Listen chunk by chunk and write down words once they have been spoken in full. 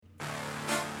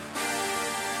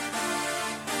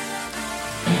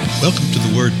Welcome to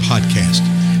the Word Podcast.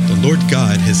 The Lord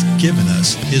God has given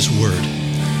us His Word.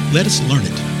 Let us learn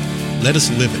it. Let us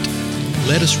live it.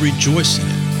 Let us rejoice in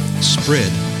it.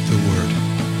 Spread the Word.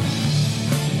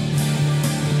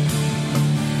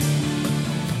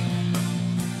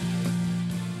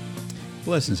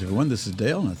 Blessings, everyone. This is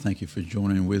Dale, and I thank you for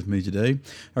joining with me today.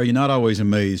 Are you not always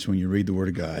amazed when you read the Word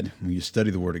of God, when you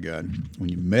study the Word of God, when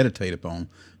you meditate upon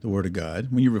the Word of God,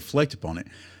 when you reflect upon it,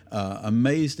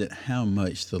 amazed at how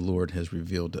much the Lord has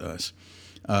revealed to us?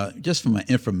 Just from an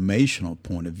informational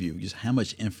point of view, just how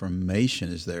much information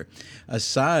is there,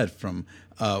 aside from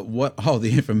what all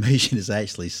the information is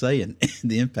actually saying,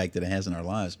 the impact that it has in our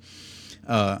lives.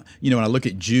 When I look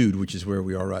at Jude, which is where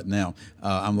we are right now,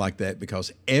 I'm like that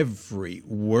because every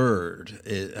word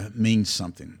means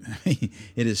something.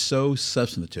 It is so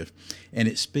substantive, and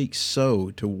it speaks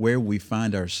so to where we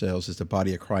find ourselves as the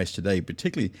body of Christ today,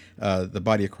 particularly the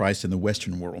body of Christ in the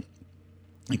Western world.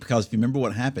 Because if you remember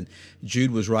what happened,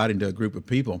 Jude was writing to a group of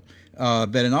people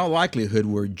that in all likelihood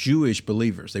were Jewish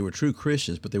believers. They were true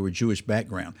Christians, but they were Jewish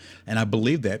background. And I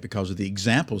believe that because of the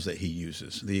examples that he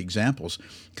uses. The examples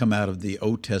come out of the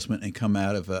Old Testament and come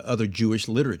out of other Jewish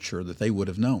literature that they would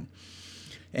have known.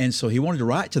 And so he wanted to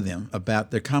write to them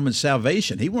about their common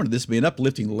salvation. He wanted this to be an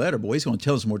uplifting letter. Boy, he's going to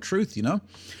tell us more truth,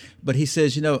 But he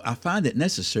says, I find it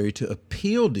necessary to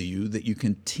appeal to you that you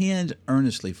contend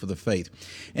earnestly for the faith.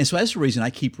 And so that's the reason I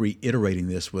keep reiterating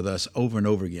this with us over and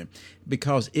over again,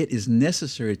 because it is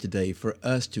necessary today for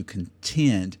us to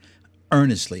contend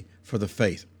earnestly for the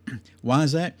faith. Why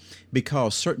is that?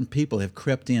 Because certain people have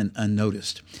crept in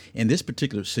unnoticed. In this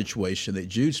particular situation that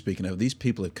Jude's speaking of, these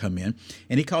people have come in,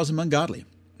 and he calls them ungodly.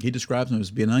 He describes them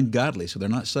as being ungodly, so they're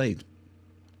not saved.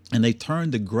 And they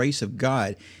turned the grace of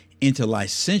God into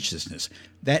licentiousness.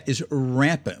 That is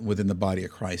rampant within the body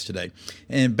of Christ today.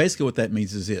 And basically what that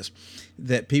means is this,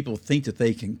 that people think that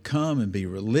they can come and be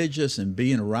religious and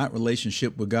be in a right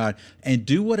relationship with God and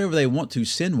do whatever they want to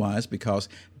sin-wise because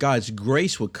God's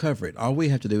grace will cover it. All we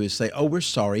have to do is say, oh, we're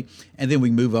sorry, and then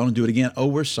we move on and do it again. Oh,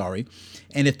 we're sorry.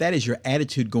 And if that is your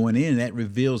attitude going in, that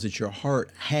reveals that your heart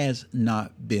has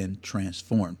not been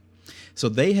transformed. So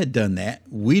they had done that.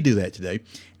 We do that today.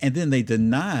 And then they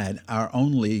denied our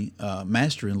only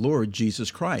Master and Lord,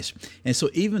 Jesus Christ. And so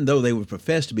even though they would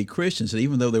profess to be Christians, and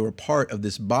even though they were part of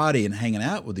this body and hanging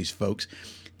out with these folks,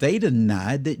 they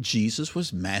denied that Jesus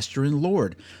was Master and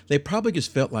Lord. They probably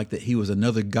just felt like that he was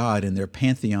another God in their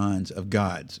pantheons of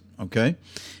gods. Okay?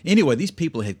 Anyway, these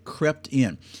people had crept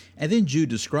in. And then Jude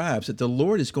describes that the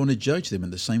Lord is going to judge them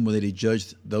in the same way that he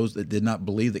judged those that did not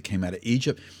believe that came out of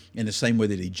Egypt, in the same way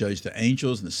that he judged the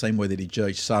angels, in the same way that he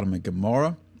judged Sodom and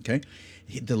Gomorrah. Okay?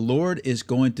 The Lord is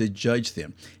going to judge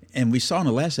them. And we saw in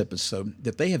the last episode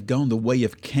that they have gone the way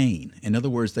of Cain. In other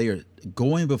words, they are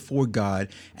going before God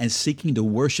and seeking to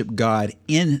worship God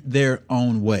in their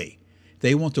own way.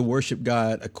 They want to worship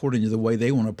God according to the way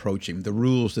they want to approach him, the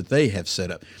rules that they have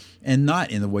set up, and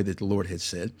not in the way that the Lord had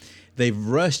said. They've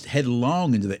rushed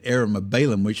headlong into the error of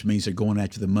Balaam, which means they're going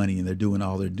after the money and they're doing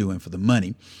all they're doing for the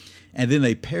money. And then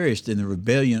they perished in the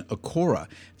rebellion of Korah,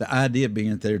 the idea being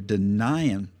that they're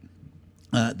denying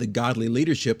the godly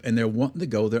leadership and they're wanting to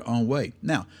go their own way.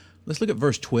 Now, let's look at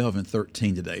verse 12 and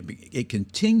 13 today. It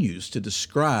continues to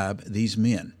describe these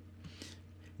men.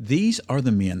 These are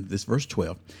the men, this verse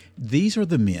 12, these are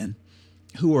the men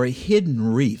who are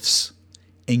hidden reefs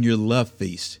in your love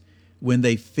feast when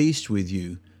they feast with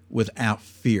you without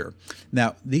fear.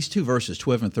 Now, these two verses,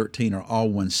 12 and 13, are all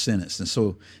one sentence. And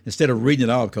so instead of reading it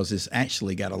all, because it's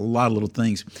actually got a lot of little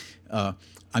things,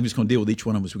 I'm just going to deal with each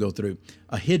one of them as we go through.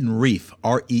 A hidden reef,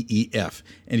 R-E-E-F.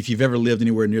 And if you've ever lived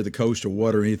anywhere near the coast or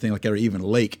water or anything like that, or even a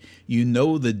lake, you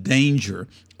know the danger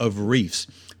of reefs,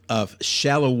 of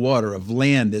shallow water, of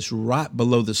land that's right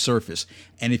below the surface.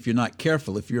 And if you're not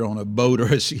careful, if you're on a boat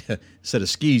or a set of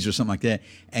skis or something like that,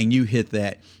 and you hit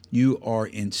that, you are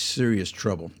in serious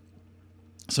trouble.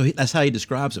 So that's how he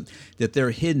describes them, that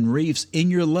they're hidden reefs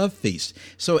in your love feast.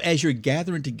 So as you're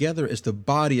gathering together as the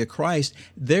body of Christ,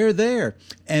 they're there.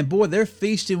 And boy, they're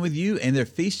feasting with you, and they're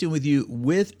feasting with you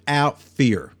without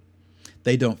fear.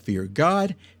 They don't fear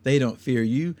God. They don't fear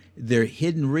you. They're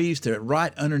hidden reefs. They're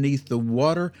right underneath the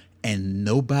water, and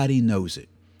nobody knows it.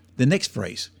 The next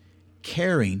phrase,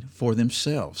 caring for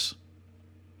themselves.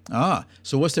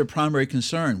 So what's their primary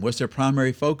concern? What's their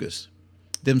primary focus?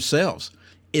 Themselves.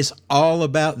 It's all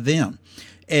about them.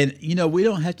 And, we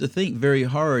don't have to think very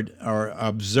hard or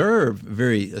observe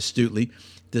very astutely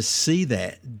to see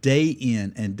that day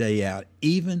in and day out,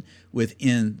 even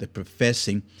within the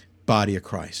professing body of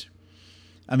Christ.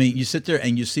 I mean, you sit there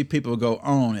and you see people go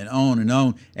on and on and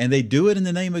on, and they do it in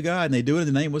the name of God, and they do it in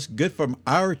the name of what's good for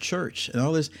our church and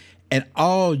all this. And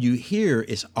all you hear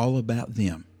is all about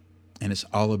them. And it's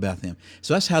all about them.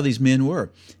 So that's how these men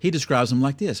were. He describes them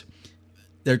like this.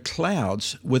 They're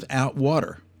clouds without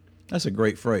water. That's a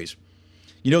great phrase.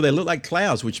 You know, they look like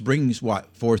clouds, which brings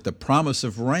what? Forth the promise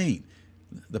of rain,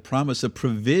 the promise of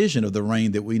provision of the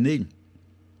rain that we need.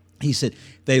 He said,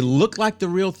 they look like the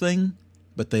real thing,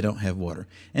 but they don't have water.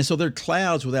 And so they're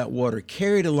clouds without water,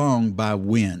 carried along by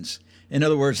winds. In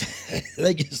other words,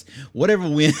 they just, whatever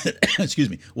wind,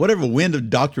 whatever wind of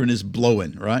doctrine is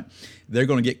blowing, right? They're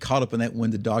going to get caught up in that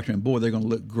wind of doctrine. And boy, they're going to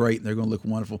look great. And they're going to look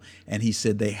wonderful. And he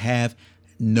said they have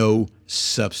no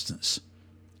substance.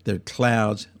 They're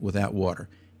clouds without water.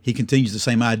 He continues the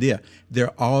same idea.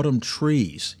 They're autumn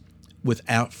trees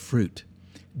without fruit,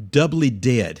 doubly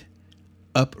dead,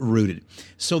 uprooted.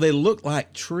 So they look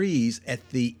like trees at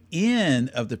the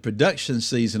end of the production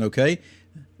season, okay?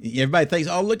 Everybody thinks,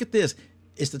 oh, look at this.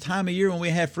 It's the time of year when we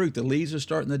have fruit. The leaves are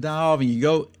starting to die off, and you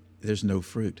go, there's no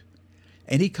fruit.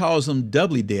 And he calls them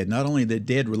doubly dead. Not only are they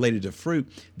dead related to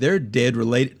fruit, they're dead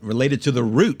related to the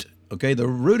root, okay, the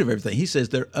root of everything. He says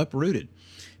they're uprooted.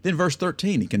 Then verse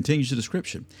 13, he continues the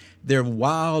description. They're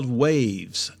wild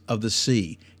waves of the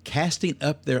sea, casting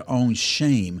up their own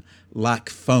shame like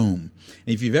foam.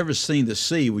 And if you've ever seen the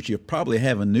sea, which you probably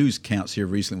have in news counts here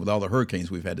recently with all the hurricanes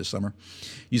we've had this summer,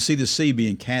 you see the sea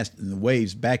being cast in the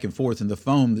waves back and forth and the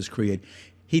foam that's created.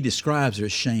 He describes their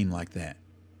shame like that.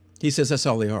 He says that's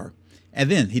all they are. And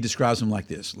then he describes them like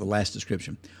this, the last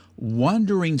description.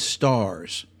 Wandering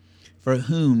stars for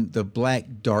whom the black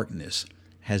darkness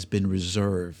has been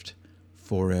reserved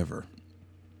forever.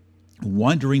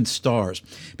 Wandering stars.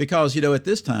 Because, you know, at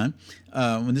this time,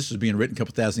 when this was being written a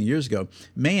couple thousand years ago,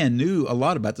 man knew a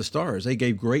lot about the stars. They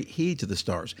gave great heed to the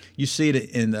stars. You see it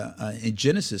in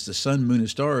Genesis. The sun, moon, and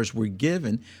stars were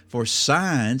given for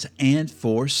signs and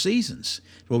for seasons.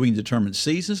 Well, we can determine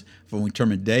seasons, for we can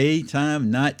determine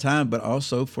daytime, nighttime, but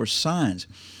also for signs.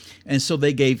 And so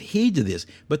they gave heed to this.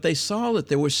 But they saw that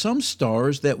there were some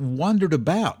stars that wandered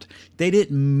about. They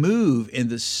didn't move in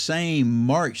the same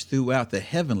march throughout the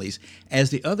heavenlies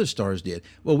as the other stars did.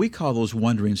 Well, we call those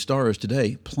wandering stars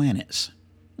today planets.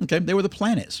 Okay, they were the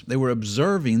planets. They were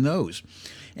observing those.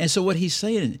 And so what he's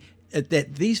saying is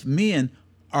that these men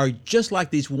are just like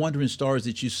these wandering stars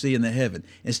that you see in the heaven.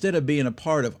 Instead of being a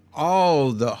part of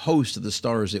all the host of the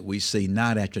stars that we see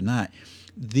night after night,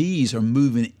 these are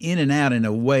moving in and out in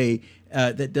a way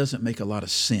that doesn't make a lot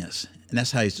of sense. And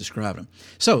that's how he's describing them.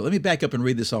 So let me back up and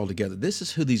read this all together. This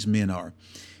is who these men are.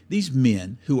 These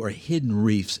men who are hidden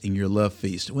reefs in your love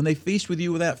feast, when they feast with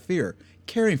you without fear,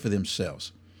 caring for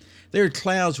themselves. They are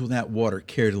clouds without water,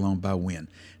 carried along by wind.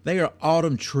 They are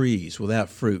autumn trees without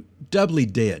fruit, doubly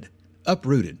dead,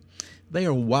 uprooted. They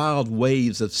are wild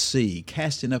waves of sea,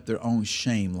 casting up their own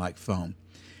shame like foam.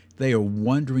 They are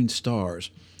wandering stars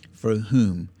for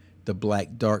whom the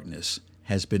black darkness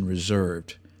has been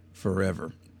reserved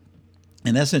forever.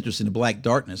 And that's interesting, the black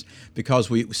darkness,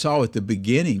 because we saw at the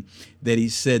beginning that he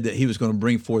said that he was going to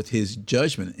bring forth his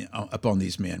judgment upon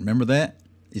these men. Remember that?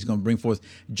 He's going to bring forth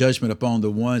judgment upon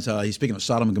the ones, he's speaking of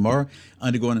Sodom and Gomorrah,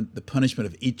 undergoing the punishment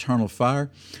of eternal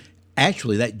fire.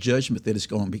 Actually, that judgment that is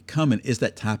going to be coming is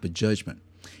that type of judgment.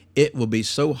 It will be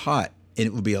so hot, and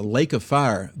it will be a lake of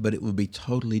fire, but it will be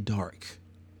totally dark.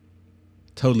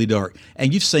 Totally dark.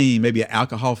 And you've seen maybe an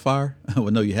alcohol fire?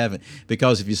 Well, no, you haven't.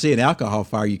 Because if you see an alcohol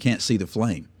fire, you can't see the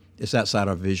flame. It's outside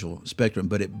our visual spectrum,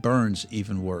 but it burns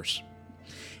even worse.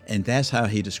 And that's how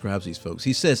he describes these folks.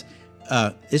 He says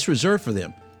it's reserved for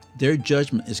them. Their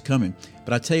judgment is coming.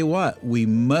 But I tell you what, we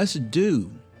must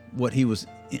do what he was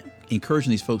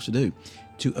encouraging these folks to do,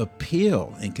 to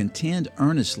appeal and contend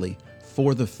earnestly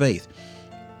for the faith.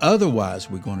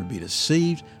 Otherwise, we're going to be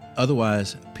deceived.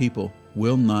 Otherwise, people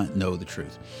will not know the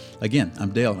truth. Again,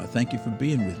 I'm Dale, and I thank you for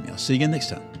being with me. I'll see you again next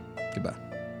time. Goodbye.